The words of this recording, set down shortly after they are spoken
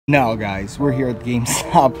No, guys, we're here at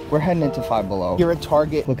GameStop. We're heading into Five Below. Here at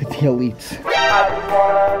Target, look at the elites. I just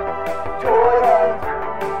wanna toy hunt.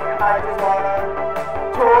 I just wanna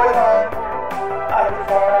toy hunt. I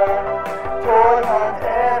just wanna toy hunt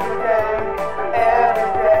every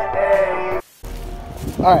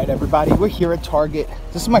day. All right, everybody, we're here at Target.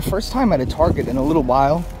 This is my first time at a Target in a little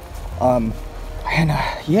while.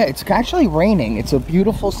 Yeah, it's actually raining. It's a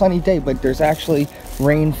beautiful sunny day, but there's actually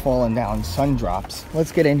rain falling down, sun drops.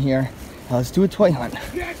 Let's get in here. Let's do a toy hunt.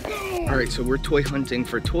 All right, so we're toy hunting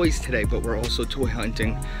for toys today, but we're also toy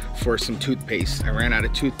hunting for some toothpaste. I ran out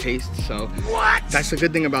of toothpaste, so that's the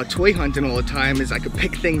good thing about toy hunting all the time is I could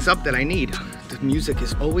pick things up that I need. The music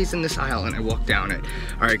is always in this aisle and I walk down it.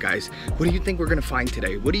 All right, guys, what do you think we're gonna find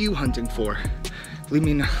today? What are you hunting for? Let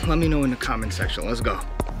me know in the comment section. Let's go.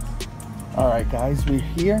 All right, guys, we're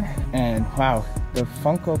here, and wow, the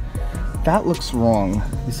Funko, that looks wrong.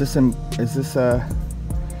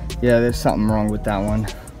 Yeah, there's something wrong with that one,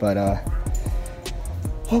 but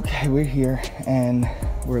okay, we're here and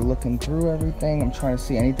we're looking through everything. I'm trying to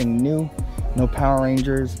see anything new. No Power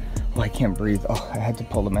Rangers. Oh, I can't breathe. Oh, I had to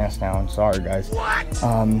pull the mask down. Sorry, guys. What?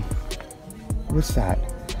 What's that?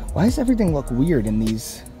 Why does everything look weird in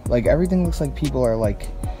these? Like, everything looks like people are like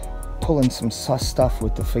pulling some sus stuff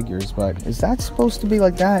with the figures, but is that supposed to be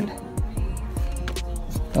like that?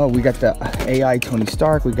 Oh, we got the AI Tony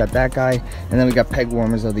Stark, we got that guy, and then we got Peg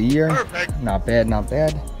Warmers of the Year. Perfect. Not bad, not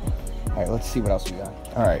bad. All right, let's see what else we got.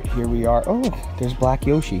 All right, here we are. Oh, there's Black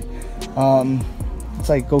Yoshi. It's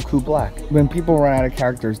like Goku Black. When people run out of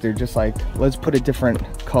characters, they're just like, let's put a different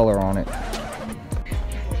color on it.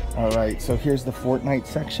 All right, so here's the Fortnite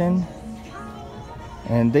section.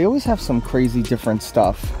 And they always have some crazy different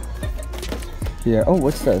stuff. Yeah, oh,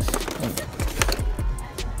 what's this?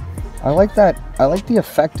 I like that. I like the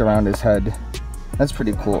effect around his head. That's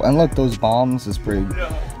pretty cool. And look, those bombs is pretty...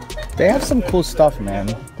 They have some cool stuff,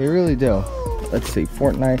 man. They really do. Let's see,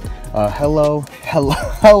 Fortnite. Hello,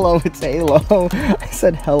 it's Halo. I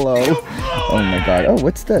said hello. Oh my god. Oh,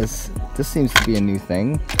 what's this? This seems to be a new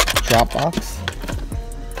thing. Dropbox.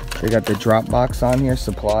 They got the Dropbox on here,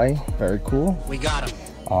 supply. Very cool. We got him.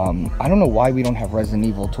 I don't know why we don't have Resident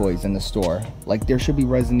Evil toys in the store. Like, there should be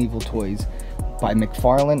Resident Evil toys by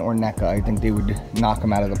McFarlane or Neca. I think they would knock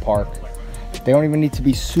them out of the park. They don't even need to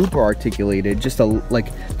be super articulated, just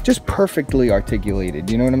perfectly articulated.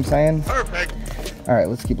 You know what I'm saying? Perfect. All right,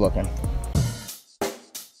 let's keep looking.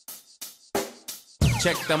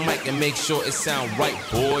 Check the mic and make sure it sound right,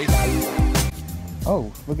 boys.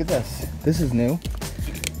 Oh, look at this. This is new.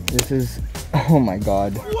 This is, oh my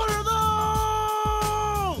god. What are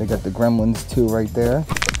those? They got the Gremlins 2 right there.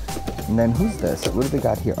 And then who's this? What do they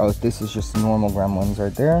got here? Oh, this is just normal Gremlins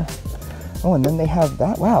right there. Oh, and then they have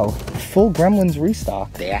that. Wow, full Gremlins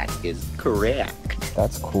restock. That is correct.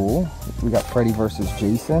 That's cool. We got Freddy versus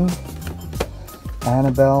Jason.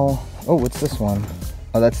 Annabelle. Oh, what's this one?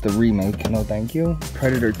 Oh, that's the remake. No, thank you.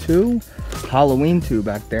 Predator 2. Halloween 2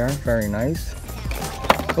 back there. Very nice.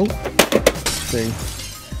 Oh, let's see.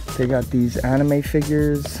 They got these anime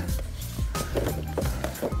figures.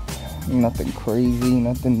 Nothing crazy,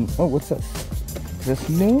 nothing. Oh, what's this? Is this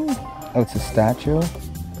new? Oh, it's a statue.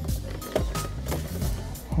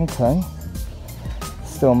 Okay.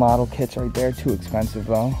 Still model kits right there. Too expensive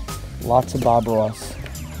though. Lots of Bob Ross.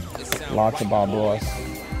 Lots of Bob Ross.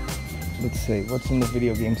 Let's see. What's in the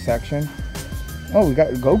video game section? Oh, we got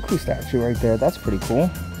a Goku statue right there. That's pretty cool.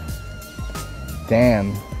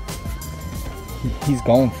 Damn. He's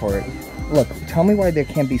going for it. Look, tell me why there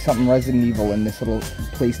can't be something Resident Evil in this little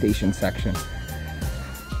PlayStation section.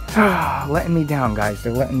 Letting me down, guys.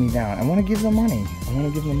 They're letting me down. I want to give them money.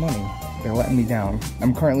 They're letting me down.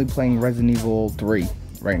 I'm currently playing Resident Evil 3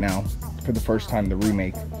 right now for the first time, the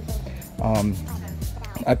remake.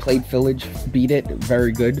 I played Village, beat it.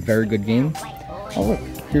 Very good game. Oh, look.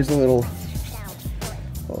 Here's a little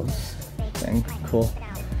thing. Cool.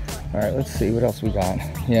 All right, let's see what else we got.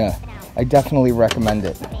 Yeah, I definitely recommend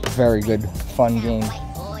it. Very good, fun game.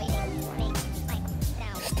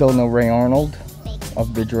 Still no Ray Arnold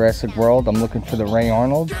of the Jurassic World. I'm looking for the Ray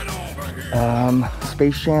Arnold.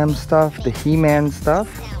 Space Jam stuff, the He-Man stuff.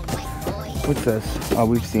 What's this? Oh,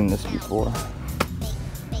 we've seen this before.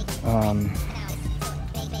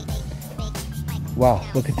 Wow,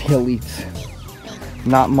 look at the elites.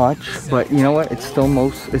 Not much, but you know what? It's still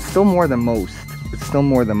more than most. It's still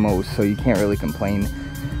more than most, so you can't really complain.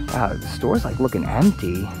 Wow, the store's like looking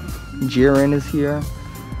empty. Jiren is here.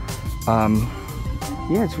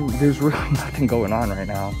 Yeah, there's really nothing going on right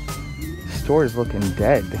now. The store is looking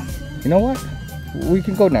dead. You know what? We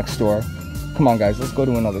can go next door. Come on, guys, let's go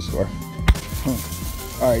to another store.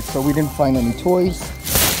 All right, so we didn't find any toys.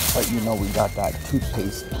 But you know we got that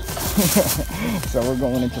toothpaste. So we're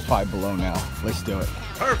going into Five Below now. Let's do it.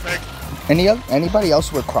 Perfect. Anybody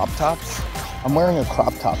else wear crop tops? I'm wearing a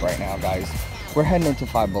crop top right now, guys. We're heading into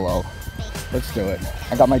Five Below. Let's do it.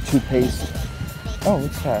 I got my toothpaste. Oh,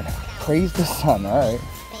 what's that? Praise the sun. All right.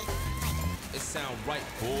 It sound right,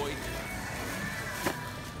 boy.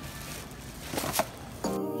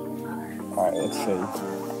 All right, let's see.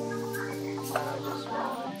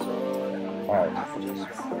 All right.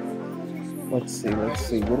 Let's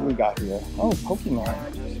see. What do we got here? Oh, Pokemon.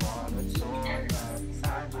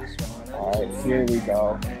 All right, here we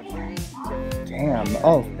go. Damn.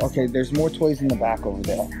 Oh, okay. There's more toys in the back over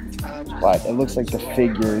there, but it looks like the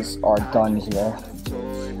figures are done here.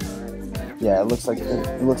 Yeah, it looks like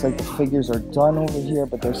the figures are done over here,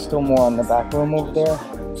 but there's still more on the back room over there.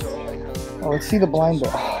 Oh, let's see the blind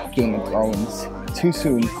door. Oh, Game of Thrones. Too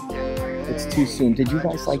soon. It's too soon. Did you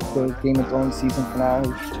guys like the Game of Thrones season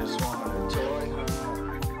finale?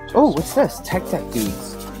 Oh, what's this? Tech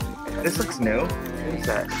Dudes. This looks new. What is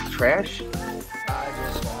that? Trash?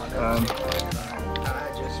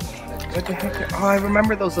 What the heck? Oh, I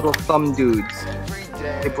remember those little thumb dudes.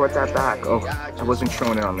 They brought that back. Oh, I wasn't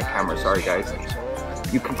showing it on the camera. Sorry, guys.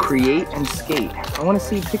 You can create and skate. I want to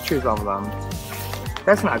see pictures of them.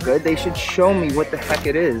 That's not good. They should show me what the heck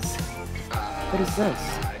it is. What is this?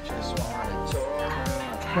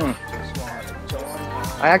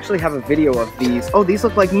 I actually have a video of these. Oh, these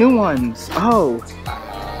look like new ones. Oh,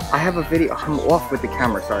 I have a video. I'm off with the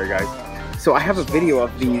camera. Sorry, guys. So I have a video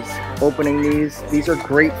of these, opening these. These are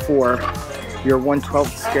great for your 1/12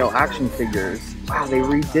 scale action figures. Wow, they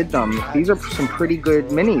redid them. These are some pretty good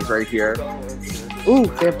minis right here. Ooh,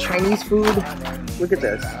 they have Chinese food. Look at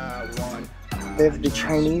this. They have the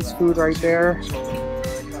Chinese food right there.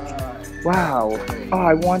 Wow. Oh,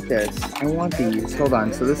 I want this. I want these. Hold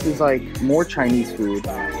on. So this is like more Chinese food.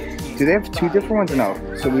 Do they have two different ones? No.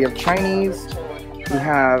 So we have Chinese. We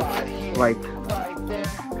have like,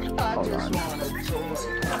 hold on.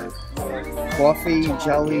 Coffee,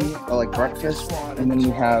 jelly, or like breakfast. And then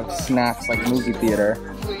we have snacks like movie theater.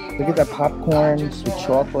 Look at that popcorn, the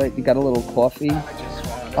chocolate. You got a little coffee.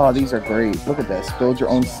 Oh, these are great. Look at this. Build your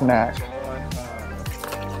own snack.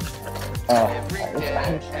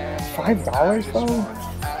 $5 though?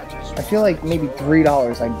 I feel like maybe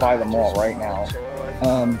 $3 I'd buy them all right now.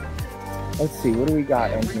 Let's see, what do we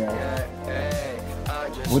got in here?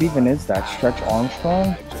 What even is that? Stretch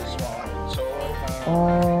Armstrong?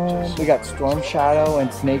 We got Storm Shadow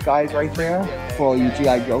and Snake Eyes right there for all you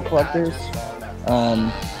G.I. Joe collectors.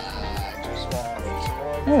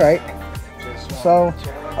 Alright. So,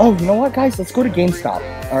 oh, you know what, guys? Let's go to GameStop.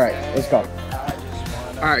 Alright, let's go.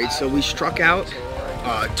 Alright, so we struck out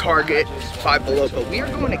Target, Five Below, but we are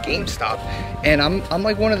going to GameStop, and I'm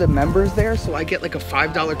like one of the members there, so I get like a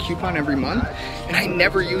 $5 coupon every month, and I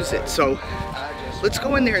never use it. So let's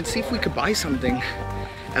go in there and see if we could buy something,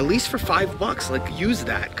 at least for $5. Like, use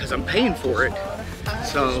that, because I'm paying for it.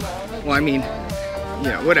 So, well, I mean, you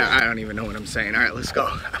know, whatever. I don't even know what I'm saying. All right, let's go.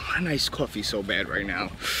 I want a nice coffee so bad right now.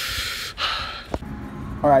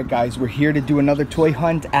 All right, guys, we're here to do another toy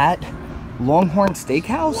hunt at Longhorn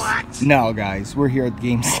Steakhouse? What? No, guys, we're here at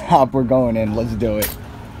GameStop. We're going in. Let's do it.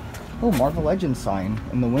 Oh, Marvel Legends sign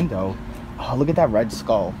in the window. Oh, look at that red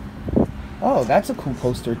skull. Oh, that's a cool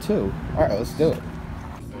poster too. All right, let's do it.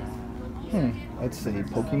 Let's see,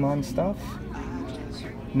 Pokemon stuff.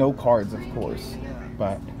 No cards, of course,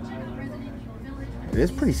 but it is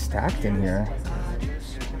pretty stacked in here.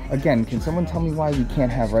 Again, can someone tell me why we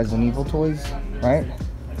can't have Resident Evil toys, right?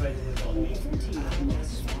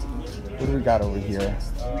 What do we got over here?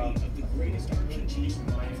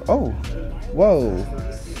 Oh, whoa.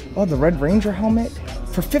 Oh, the Red Ranger helmet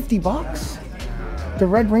for $50? The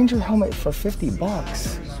Red Ranger helmet for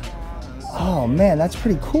 $50. Oh man, that's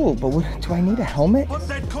pretty cool, but what, do I need a helmet? Put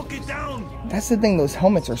that cookie down. That's the thing, those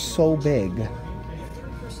helmets are so big.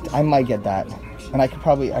 I might get that. And I could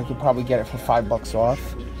probably get it for $5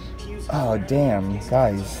 off. Oh damn,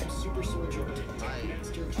 guys.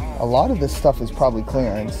 A lot of this stuff is probably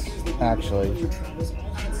clearance, actually.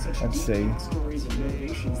 Let's see.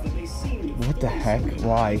 What the heck?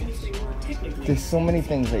 Why? There's so many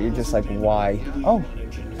things that you're just like, why? Oh,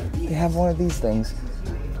 they have one of these things.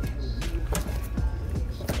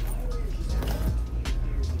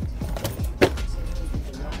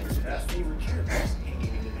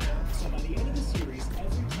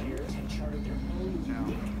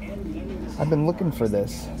 I've been looking for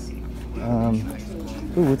this.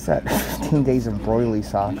 Ooh, what's that? 15 days of broily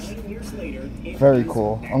socks. Very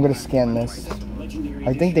cool. I'm gonna scan this.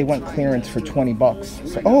 I think they went clearance for $20.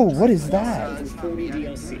 So, oh, what is that?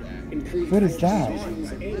 What is that?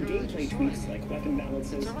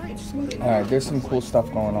 Alright, there's some cool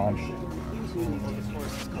stuff going on.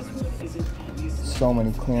 So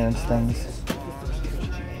many clearance things.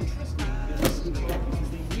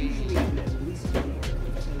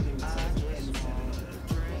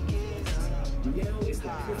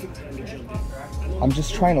 I'm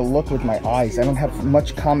just trying to look with my eyes. I don't have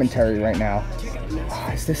much commentary right now.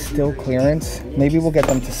 Is this still clearance? Maybe we'll get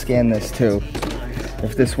them to scan this too.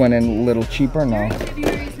 If this went in a little cheaper, no.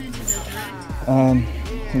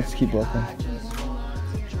 Let's keep looking.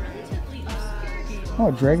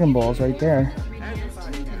 Oh, Dragon Balls right there.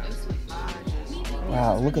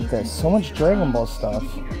 Wow, look at this. So much Dragon Ball stuff.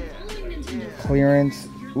 Clearance.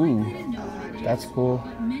 Ooh, that's cool.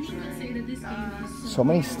 So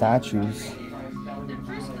many statues.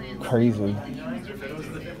 Crazy.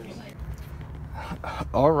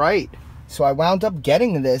 All right. So I wound up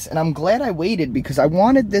getting this, and I'm glad I waited because I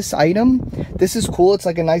wanted this item. This is cool. It's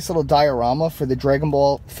like a nice little diorama for the Dragon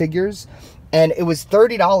Ball figures, and it was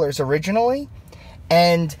 $30 originally,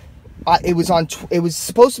 and it was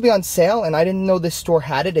supposed to be on sale, and I didn't know this store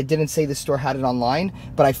had it. It didn't say the store had it online,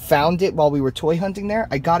 but I found it while we were toy hunting there.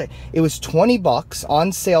 I got it. It was 20 bucks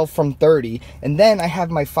on sale from 30, and then I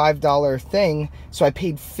have my $5 thing, so I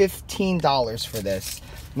paid $15 for this.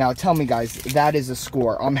 Now tell me guys, that is a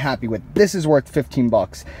score. I'm happy with. This is worth 15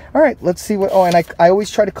 bucks. All right, let's see what, oh, and I always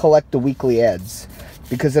try to collect the weekly ads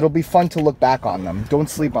because it'll be fun to look back on them. Don't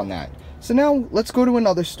sleep on that. So now let's go to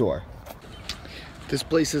another store. This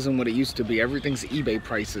place isn't what it used to be. Everything's eBay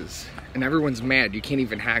prices and everyone's mad. You can't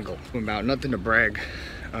even haggle about nothing to brag.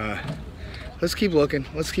 Let's keep looking.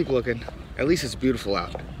 Let's keep looking. At least it's beautiful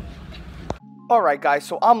out. All right, guys,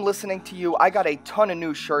 so I'm listening to you. I got a ton of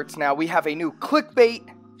new shirts now. We have a new clickbait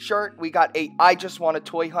shirt. We got a I Just Want to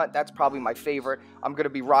Toy Hunt. That's probably my favorite. I'm going to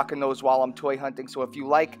be rocking those while I'm toy hunting. So if you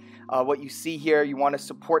like what you see here, you want to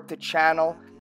support the channel,